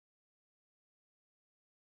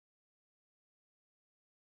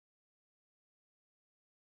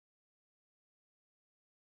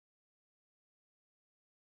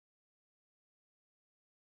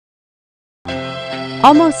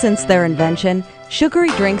Almost since their invention, sugary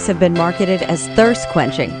drinks have been marketed as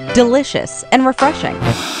thirst-quenching, delicious, and refreshing.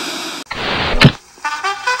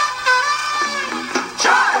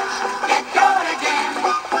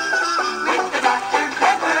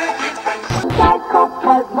 Diet Coke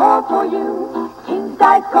has more for you. King's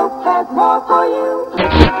Diet Coke has more for you.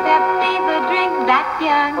 Except fever drink that's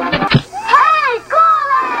young. Hey,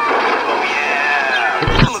 Cola! Oh,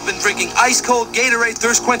 yeah! People have been drinking ice-cold Gatorade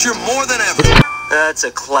Thirst Quencher more than ever. That's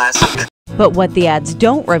a classic. But what the ads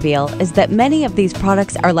don't reveal is that many of these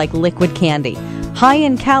products are like liquid candy, high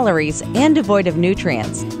in calories and devoid of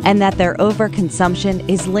nutrients, and that their overconsumption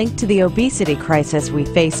is linked to the obesity crisis we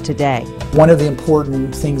face today. One of the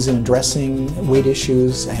important things in addressing weight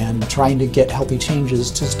issues and trying to get healthy changes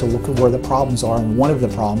is just to look at where the problems are, and one of the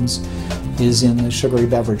problems is in the sugary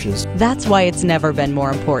beverages. That's why it's never been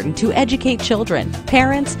more important to educate children,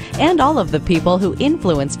 parents, and all of the people who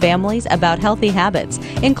influence families about healthy habits,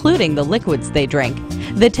 including the liquids they drink.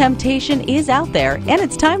 The temptation is out there, and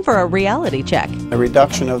it's time for a reality check. The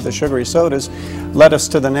reduction of the sugary sodas led us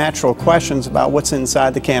to the natural questions about what's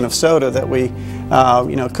inside the can of soda that we,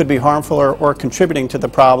 could be harmful or contributing to the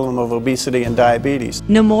problem of obesity and diabetes.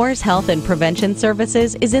 Nemours Health and Prevention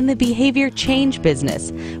Services is in the behavior change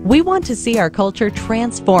business. We want to see our culture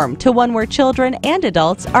transform to one where children and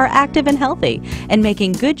adults are active and healthy and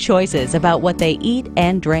making good choices about what they eat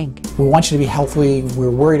and drink. We want you to be healthy.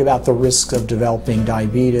 We're worried about the risk of developing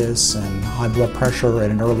diabetes and high blood pressure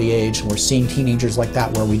at an early age. We're seeing teenagers like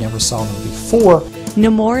that where we never saw them before.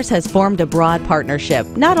 Nemours has formed a broad partnership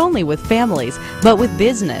not only with families, but with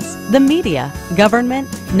business, the media, government,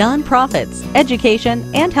 nonprofits, education,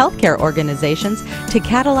 and healthcare organizations to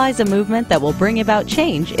catalyze a movement that will bring about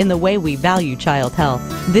change in the way we value child health.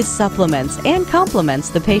 This supplements and complements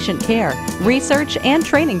the patient care, research, and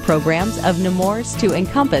training programs of Nemours to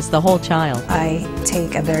encompass the whole child. I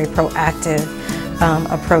take a very proactive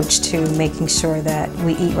approach to making sure that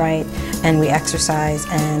we eat right and we exercise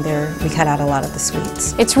and we cut out a lot of the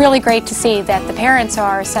sweets. It's really great to see that the parents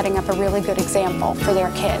are setting up a really good example for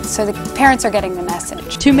their kids, so the parents are getting the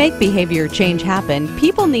message. To make behavior change happen,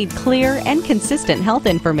 people need clear and consistent health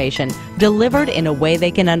information delivered in a way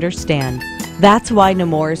they can understand. That's why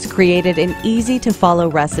Nemours created an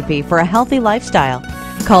easy-to-follow recipe for a healthy lifestyle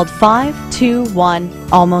called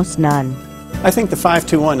 5-2-1 Almost None. I think the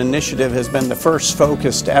 5-2-1 initiative has been the first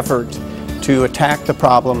focused effort to attack the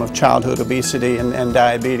problem of childhood obesity and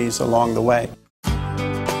diabetes along the way.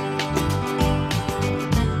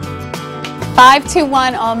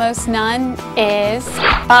 5-2-1 Almost None is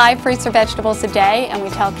 5 fruits or vegetables a day, and we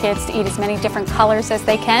tell kids to eat as many different colors as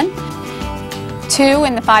they can. 2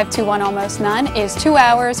 in the 5-2-1 Almost None is 2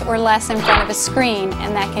 hours or less in front of a screen,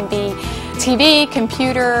 and that can be TV,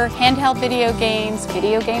 computer, handheld video games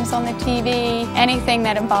on the TV, anything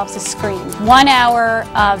that involves a screen. 1 hour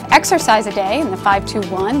of exercise a day in the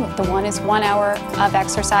 5-2-1. The 1 is 1 hour of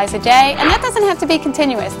exercise a day, and that doesn't have to be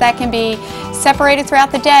continuous. That can be separated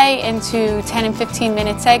throughout the day into 10 and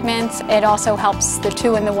 15-minute segments. It also helps the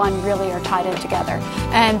 2 and the 1 really are tied in together.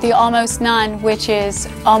 And the Almost None, which is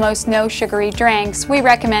almost no sugary drinks, we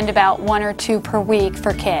recommend about 1 or 2 per week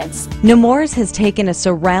for kids. Nemours has taken a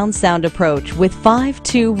surround sound approach with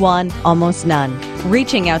 5-2-1 Almost None,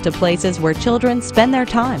 reaching out to places where children spend their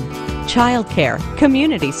time. Childcare,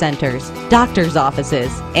 community centers, doctor's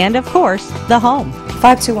offices, and of course, the home.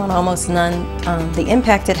 5-2-1 Almost None, the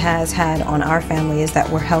impact it has had on our family is that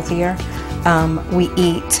we're healthier. We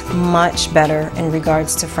eat much better in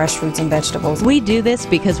regards to fresh fruits and vegetables. We do this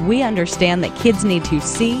because we understand that kids need to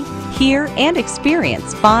see, hear, and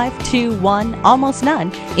experience 5-2-1 Almost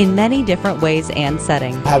None in many different ways and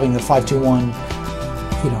settings. Having the 5-2-1,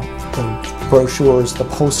 the brochures, the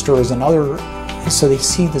posters, and other, so they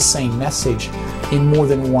see the same message in more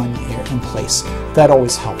than one place. That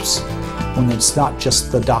always helps when it's not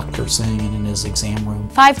just the doctor saying it in his exam room.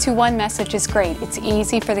 5-2-1 message is great. It's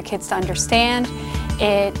easy for the kids to understand.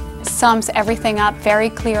 It sums everything up very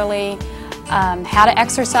clearly, how to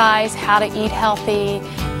exercise, how to eat healthy,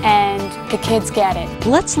 and the kids get it.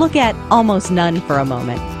 Let's look at Almost None for a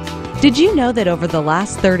moment. Did you know that over the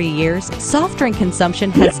last 30 years, soft drink consumption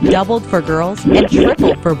has doubled for girls and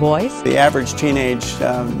tripled for boys? The average teenage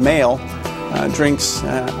male drinks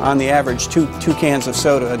on the average two cans of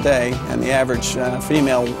soda a day, and the average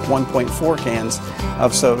female 1.4 cans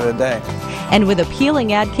of soda a day. And with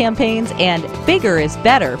appealing ad campaigns and bigger is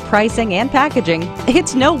better pricing and packaging,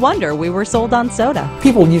 it's no wonder we were sold on soda.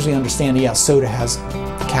 People usually understand, yes, soda has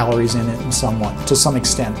calories in it to some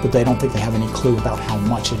extent, but they don't think they have any clue about how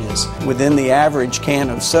much it is. Within the average can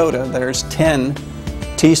of soda, there's 10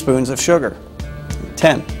 teaspoons of sugar.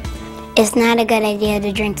 10. It's not a good idea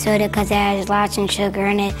to drink soda because it has lots of sugar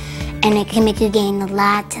in it, and it can make you gain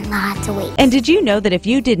lots and lots of weight. And did you know that if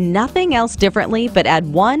you did nothing else differently but add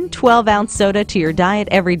one 12-ounce soda to your diet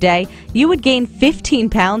every day, you would gain 15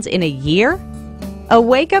 pounds in a year? A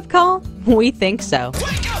wake-up call? We think so.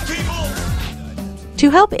 To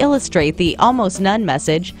help illustrate the almost none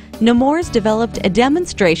message, Nemours developed a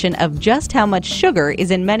demonstration of just how much sugar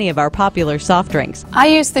is in many of our popular soft drinks. I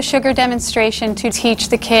use the sugar demonstration to teach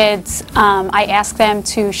the kids. I ask them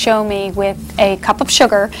to show me with a cup of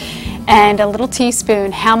sugar and a little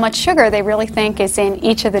teaspoon how much sugar they really think is in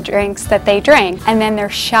each of the drinks that they drink, and then they're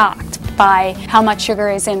shocked by how much sugar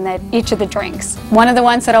is in each of the drinks. One of the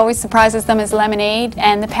ones that always surprises them is lemonade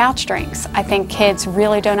and the pouch drinks. I think kids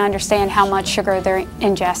really don't understand how much sugar they're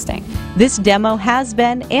ingesting. This demo has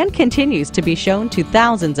been and continues to be shown to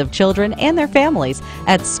thousands of children and their families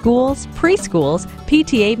at schools, preschools,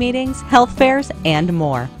 PTA meetings, health fairs, and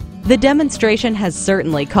more. The demonstration has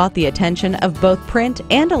certainly caught the attention of both print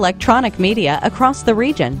and electronic media across the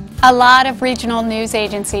region. A lot of regional news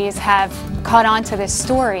agencies have caught on to this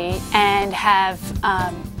story and have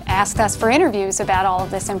asked us for interviews about all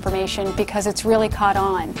of this information because it's really caught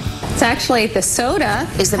on. It's actually the soda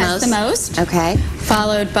is the most. Okay.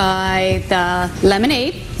 Followed by the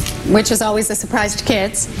lemonade, which is always a surprise to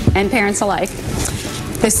kids and parents alike.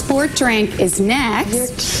 The sport drink is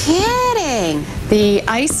next. You're kidding. The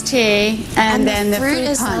iced tea, and then the fruit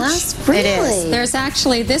is punch. last? Really? It is. There's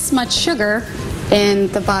actually this much sugar in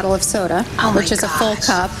the bottle of soda, which is a full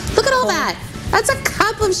cup. Look at all that. That's a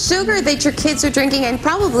cup of sugar that your kids are drinking, and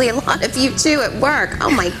probably a lot of you too at work.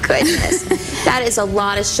 Oh my goodness. That is a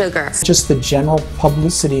lot of sugar. Just the general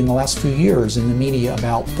publicity in the last few years in the media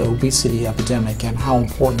about the obesity epidemic and how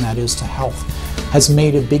important that is to health has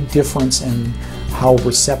made a big difference in how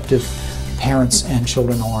receptive parents and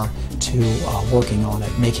children are to working on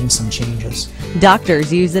it, making some changes.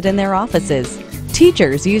 Doctors use it in their offices.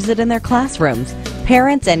 Teachers use it in their classrooms.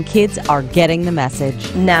 Parents and kids are getting the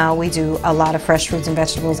message. Now we do a lot of fresh fruits and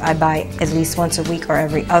vegetables. I buy at least once a week or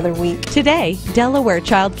every other week. Today, Delaware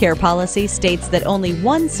child care policy states that only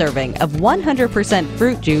one serving of 100%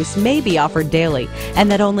 fruit juice may be offered daily, and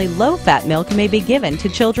that only low-fat milk may be given to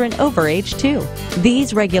children over age 2.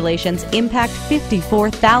 These regulations impact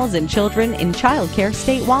 54,000 children in child care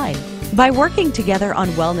statewide. By working together on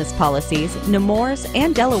wellness policies, Nemours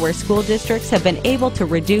and Delaware school districts have been able to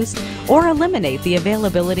reduce or eliminate the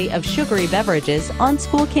availability of sugary beverages on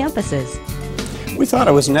school campuses. We thought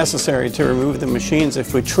it was necessary to remove the machines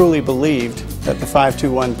if we truly believed that the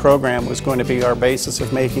 521 program was going to be our basis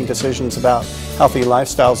of making decisions about healthy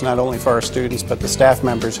lifestyles, not only for our students but the staff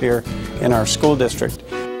members here in our school district.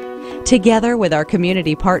 Together with our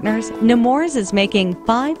community partners, Nemours is making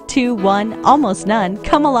 521 Almost None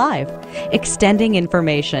come alive, extending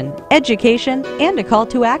information, education, and a call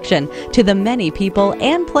to action to the many people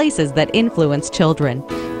and places that influence children.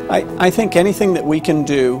 I think anything that we can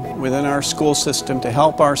do within our school system to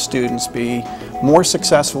help our students be more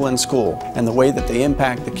successful in school and the way that they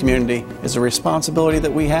impact the community is a responsibility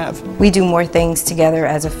that we have. We do more things together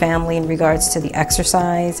as a family in regards to the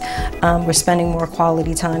exercise. We're spending more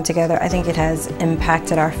quality time together. I think it has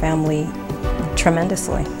impacted our family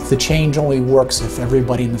tremendously. The change only works if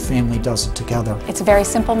everybody in the family does it together. It's a very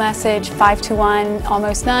simple message, 521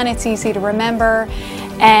 Almost None. It's easy to remember,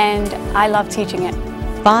 and I love teaching it.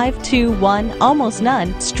 521 Almost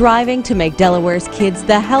None, striving to make Delaware's kids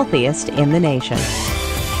the healthiest in the nation.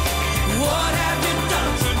 What have you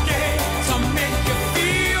done today to make you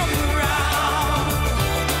feel proud?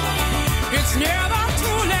 It's never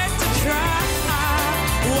too late.